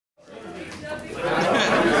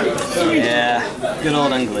Yeah, good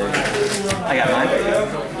old unglued. I got mine.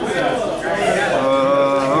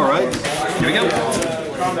 Alright. Here we go.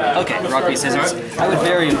 Okay, rock, paper, scissors. I would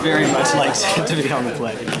very, very much like to be on the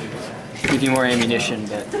play. Give you more ammunition,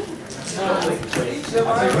 but...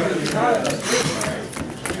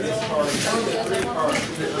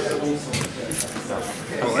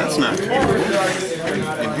 Oh, that's not good.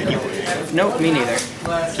 Nope, me neither.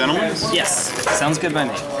 Gentlemen? Yes, sounds good by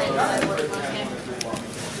me.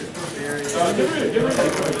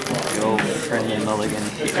 Go friendly mulligan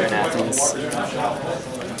here in Athens.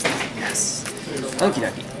 Yes. Okie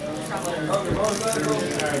dokie.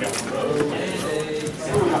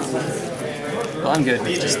 Well, I'm good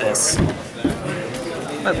with just this.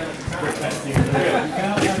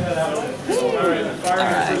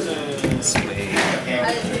 Alright. Sweet.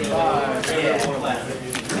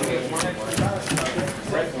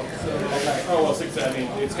 Oh, well, 6, I mean,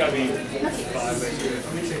 it's got to be 5,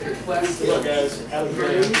 basically. Look, guys.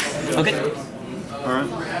 Okay. Alright.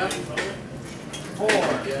 4.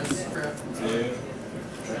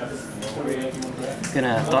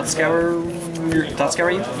 Gonna Thought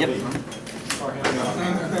Scour you? Yep.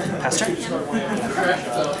 Pass turn.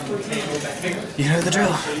 You know the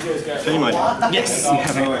drill. Yes, you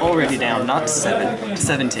have it already down, not 7 to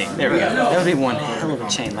 17. There we go. That would be one hell of a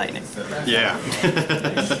chain lightning. Yeah.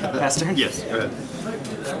 Pass turn? Yes, go ahead.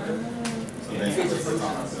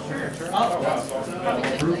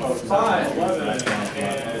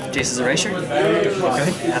 Jace's Erasure.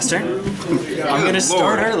 Okay, pass turn. I'm gonna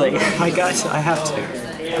start early. I have to.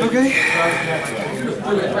 Okay.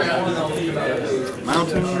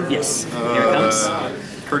 Mountain. Yes. Here it comes.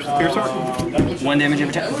 Curse of Piercer. 1 damage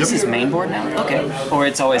every time. This is main board now? Okay. Or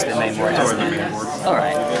it's always been main board, hasn't it?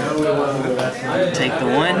 Alright. Take the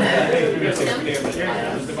 1.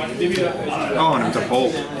 Oh, and it's a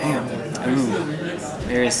bolt. Damn. Ooh.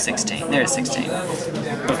 There's 16. There's 16.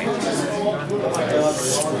 Okay.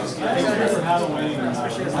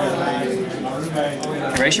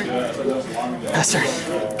 Erasure? Pass turn.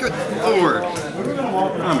 Good lord.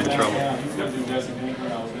 I'm in trouble.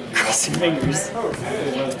 Cross your fingers.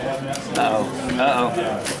 Uh-oh. Uh-oh.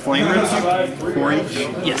 Flame Rinse? 4 each?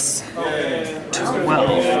 Yes. 12.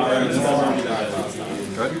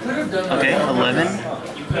 Good. Okay, 11.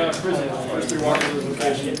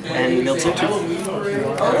 And Milton.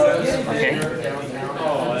 Okay.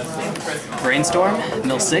 Brainstorm,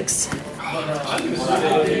 Mill 6.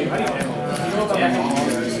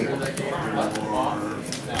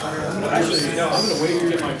 Actually, no, I'm going to wait to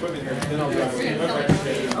get my equipment here, then I'll drive.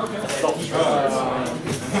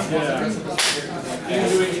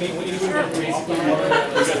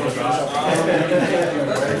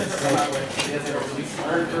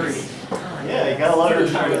 Yeah, you got a lot of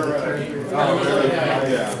time.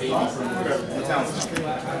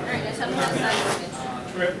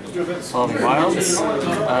 All the wilds.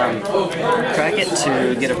 Crack it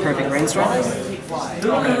to get a perfect brainstorm.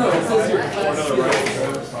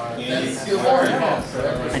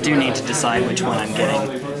 I do need to decide which one I'm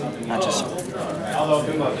getting. Not just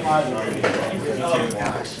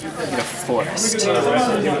get a forest.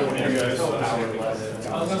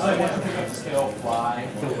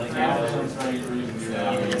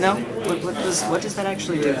 No? What does that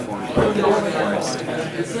actually do for me? Forest.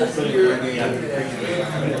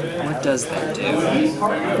 What does that do?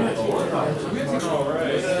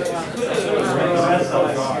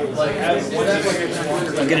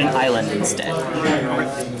 I'll get an island instead.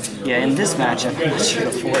 Yeah, in this matchup, I'm not sure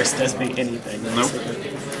the forest does me anything. Nope.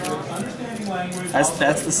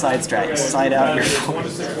 That's the side strat. Side out your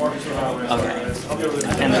forest. Okay.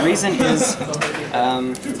 And the reason is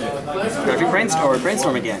perfect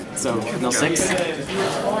brainstorm again. So mill 6.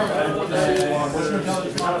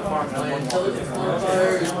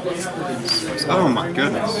 Oh my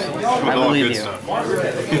goodness. I believe you.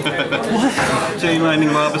 Chain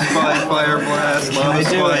Lightning, Lava Spike, Fire Blast, Lava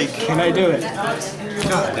Spike. Can I do it?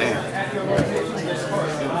 God damn.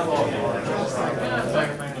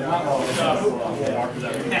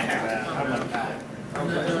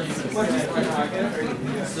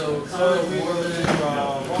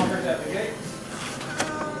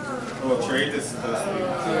 We'll trade this.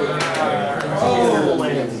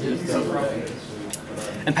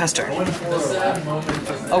 And pass turn.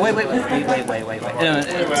 Oh wait.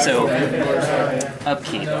 So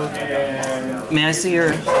upkeep. May I see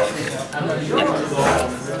your? Yeah.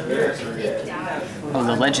 Oh,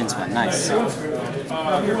 the Legends one. Nice.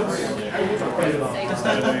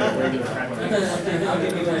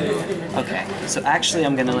 Okay. So actually,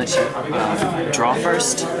 I'm gonna let you draw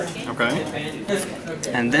first. Okay.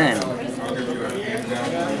 And then.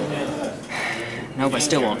 Nope, I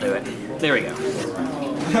still won't do it. There we go.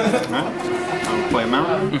 Alright. I'll play a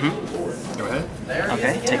mountain. Go ahead.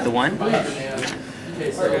 Okay, take the 1.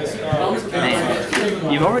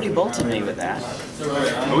 Man, you've already bolted me with that.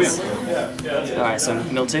 Oh yeah. Alright, so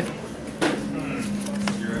mill 2.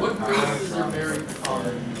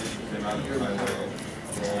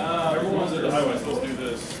 Everyone's at the highway, so let's do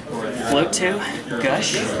this. Float 2.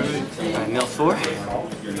 Gush. Alright, mill 4.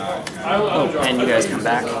 Oh, and you guys come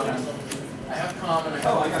back. You're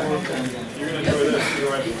gonna enjoy this.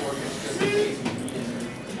 You're right.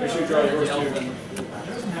 Make sure you draw yours too.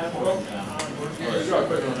 Draw a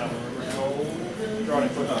quick one. Draw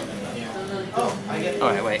it quick.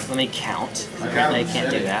 Alright, wait, let me count. Apparently I can't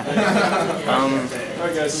do that.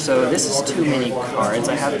 So this is too many cards.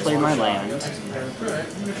 I have played my land.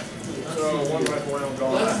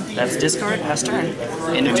 That's discard, pass turn.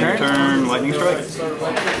 End of turn. Turn, lightning strike.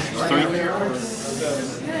 3.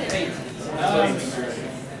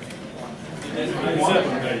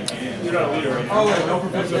 You're not a leader.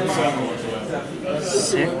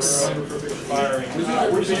 6.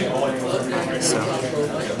 So,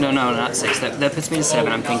 no, not 6. That puts me to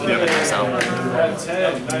 7. I'm thinking of it myself.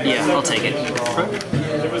 Yeah, I'll take it.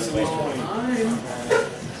 Give us at least 20.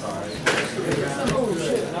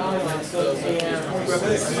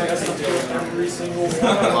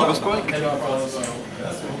 Lava spike.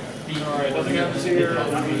 Alright, nothing happens here.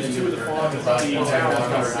 That means 2 of the farm is the town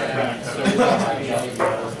back. So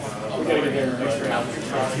we gotta get there.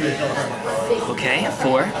 Okay,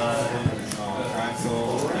 4.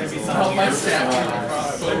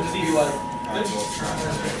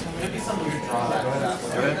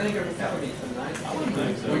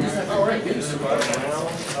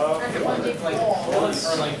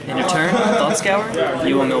 End of turn, Thought Scour.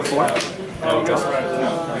 You will mill 4. I'll draw.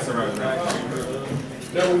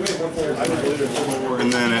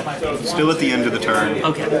 And then still at the end of the turn,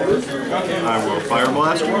 Okay. I will Fire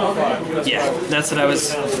Blast you. Yeah, that's what I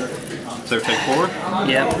was. So take 4.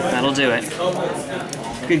 Yep, that'll do it.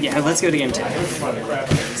 Good, yeah, let's go to game 2.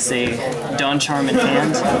 See, Dawn Charm in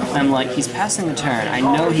hand. I'm like, he's passing the turn. I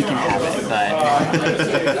know he can have it, but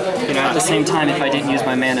you know, at the same time, if I didn't use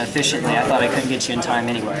my mana efficiently, I thought I couldn't get you in time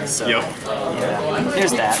anyway. So Yep. yeah,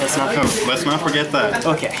 there's that. Let's not forget that.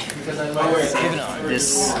 Okay.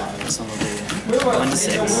 This one will be 1 to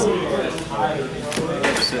 6.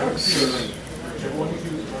 6.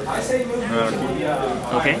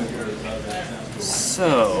 Okay. So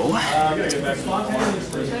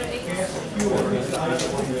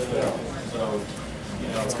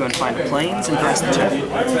let's go and find the planes and pass the turn.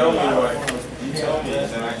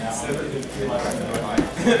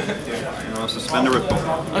 I'll suspend a ripple.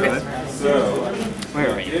 Okay. Where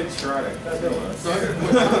are you?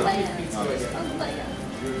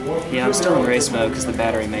 Yeah, I'm still in race mode because the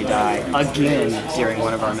battery may die again during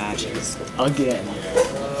one of our matches. Again.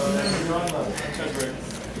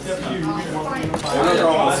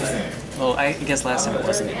 Well, I guess last time it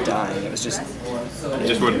wasn't dying, it was just... It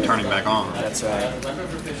just wasn't turning back on. That's right.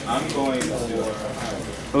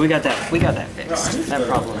 But we got that fixed. That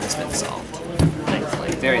problem has been solved.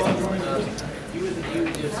 Thankfully. Very thankfully.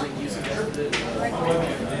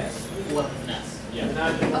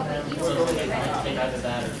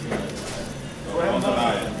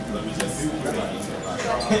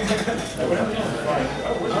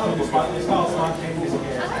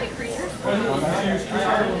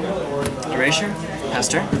 Erasure? Pass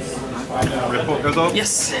turn? Ripple goes off?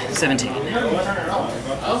 Yes, 17.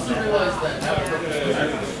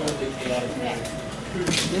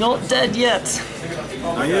 You're not dead yet.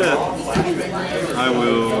 Not yet. I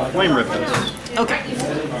will flame rip this. Okay.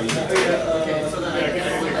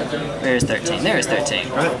 There's 13. There is 13.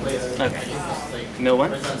 Right. Okay. Mill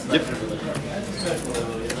 1? Yep.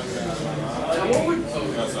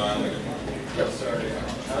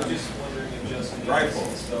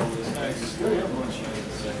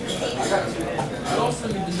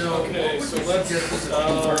 Okay, so let's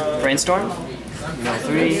Brainstorm? Mill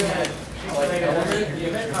 3. I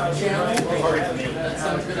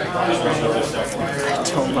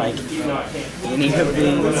don't like any of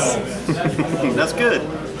these. That's good.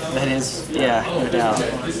 That is, yeah, no doubt.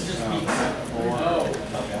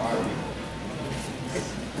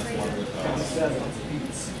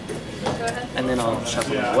 And then I'll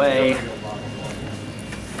shuffle them away.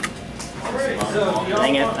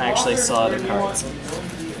 Dang it, I actually saw the cards.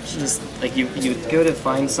 Just like you go to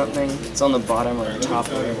find something, it's on the bottom or the top,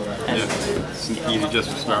 and You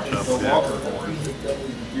just start shuffle. Yeah.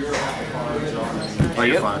 are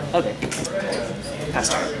you? Fine. Okay. Pass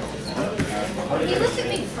turn.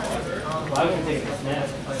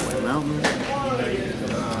 Mountain.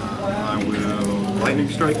 I will lightning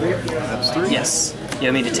strike me. That's 3. Yes. You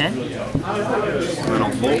owe me to 10? And then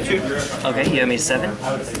I'll bolt you. Okay, you owe me to 7?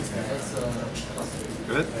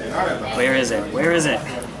 Good. Where is it? Where is it?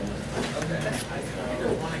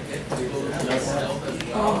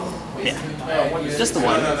 Yeah. Just the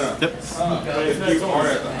one. Yep. If you are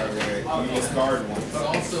at the highway, you discard one.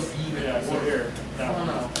 Yeah, so here.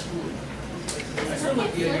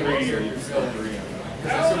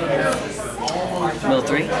 Mill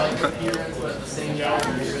 3?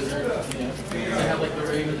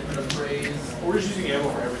 We're just using ammo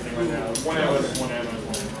for everything right now. One ammo is one ammo.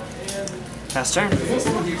 Pass turn. You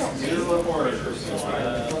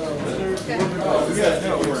guys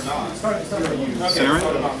know we're not. Okay, Cinnamon?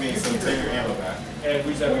 what about me? So take your ammo back. And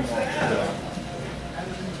we said we want.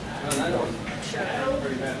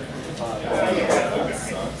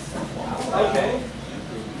 Okay.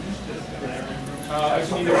 I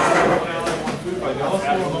just need to one food by now.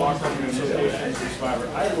 After the lock from the association survivor,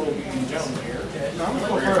 I will be gentleman here.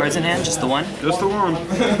 Cards in hand, just the one. Just the one.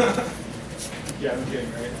 Yeah, I'm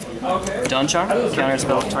kidding, right? Okay. Dawn Charm.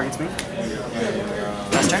 Counterspell targets me.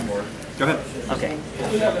 Pass turn. Go ahead. Okay.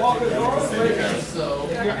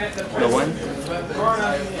 The one.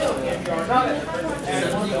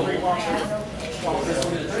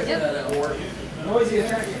 Noisy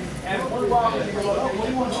attacking. And one block, and you go, oh, what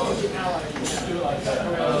do you want to do? I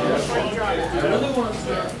really want to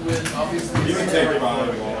start with, obviously, You can take your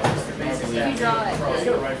bottom. you draw it.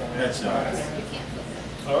 Headshots.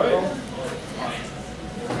 All right.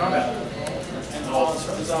 Combat.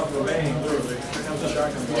 This off the vein, literally. Here comes the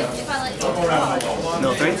shotgun. If I let you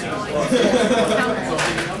Mill 3. counter.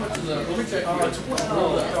 Let me check. I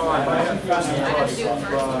have faster cross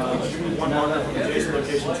from one marker from the Jace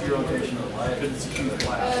location to your location. Because it's a huge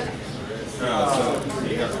blast. So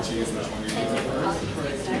you have to choose which one you're using first.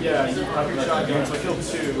 Yeah, you have your shotgun, so kill 2.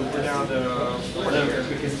 We're down to 4 here.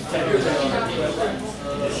 Because it's 10 years out.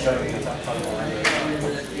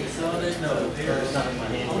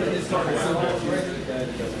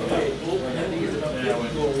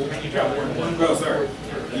 No, sir.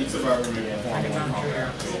 Each survivor may perform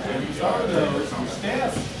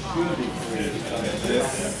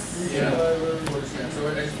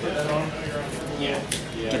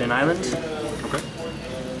Get an island. Okay.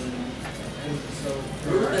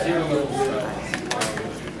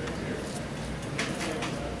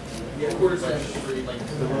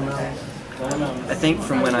 I think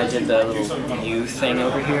from when I did the little U thing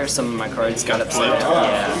over here, some of my cards got upside down.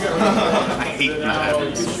 Yeah. I hate when that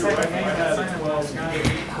happens.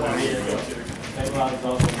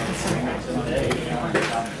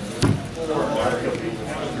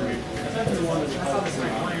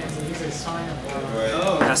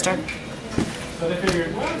 Pass turn.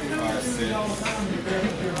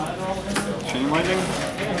 Chain lightning.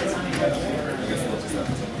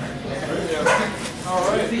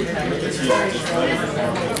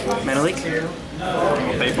 Mana leak. I'll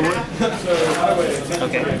pay for it.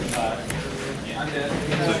 Okay.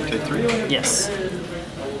 So take 3. Yes.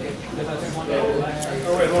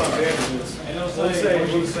 Oh, wait, hold on. Bandages. Let's say.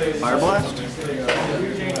 Hydroblast.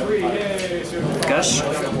 Gush.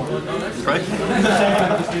 Right.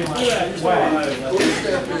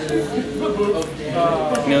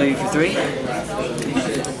 Mill you for 3.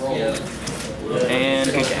 And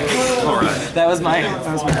good game. Alright. That was my I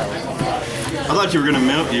thought you were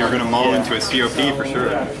gonna mull into a COP for sure.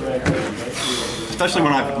 Especially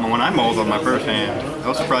when I mulled on my first hand. I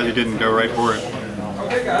was surprised you didn't go right for it.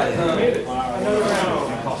 Okay, guys, we made it. Another round.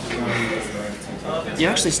 You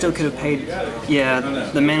actually still could have paid. Yeah,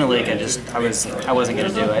 the mana leak. I wasn't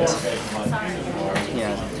gonna do it.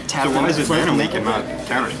 Yeah, tap So why is it flip mana leak and not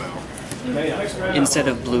counterspell? instead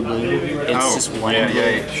of blue. It's just one.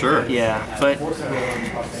 Yeah, sure. Yeah, but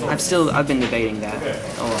I've been debating that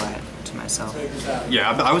a lot to myself.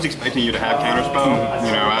 Yeah, I was expecting you to have counterspell.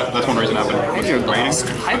 You know, that's one reason I've been waiting. Hydroblast.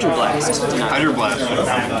 Hydroblast should have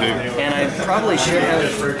happened too. And I probably should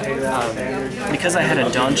have, because I had a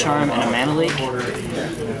Dawn Charm and a Mana Leak,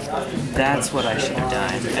 that's what I should have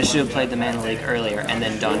done. I should have played the Mana Leak earlier and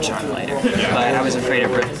then Dawn Charm later. But I was afraid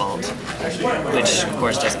of Rift Bolt, which of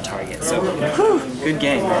course doesn't target. So, whew, good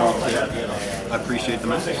game, man. I appreciate the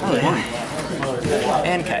message. Oh, yeah.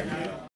 And cut.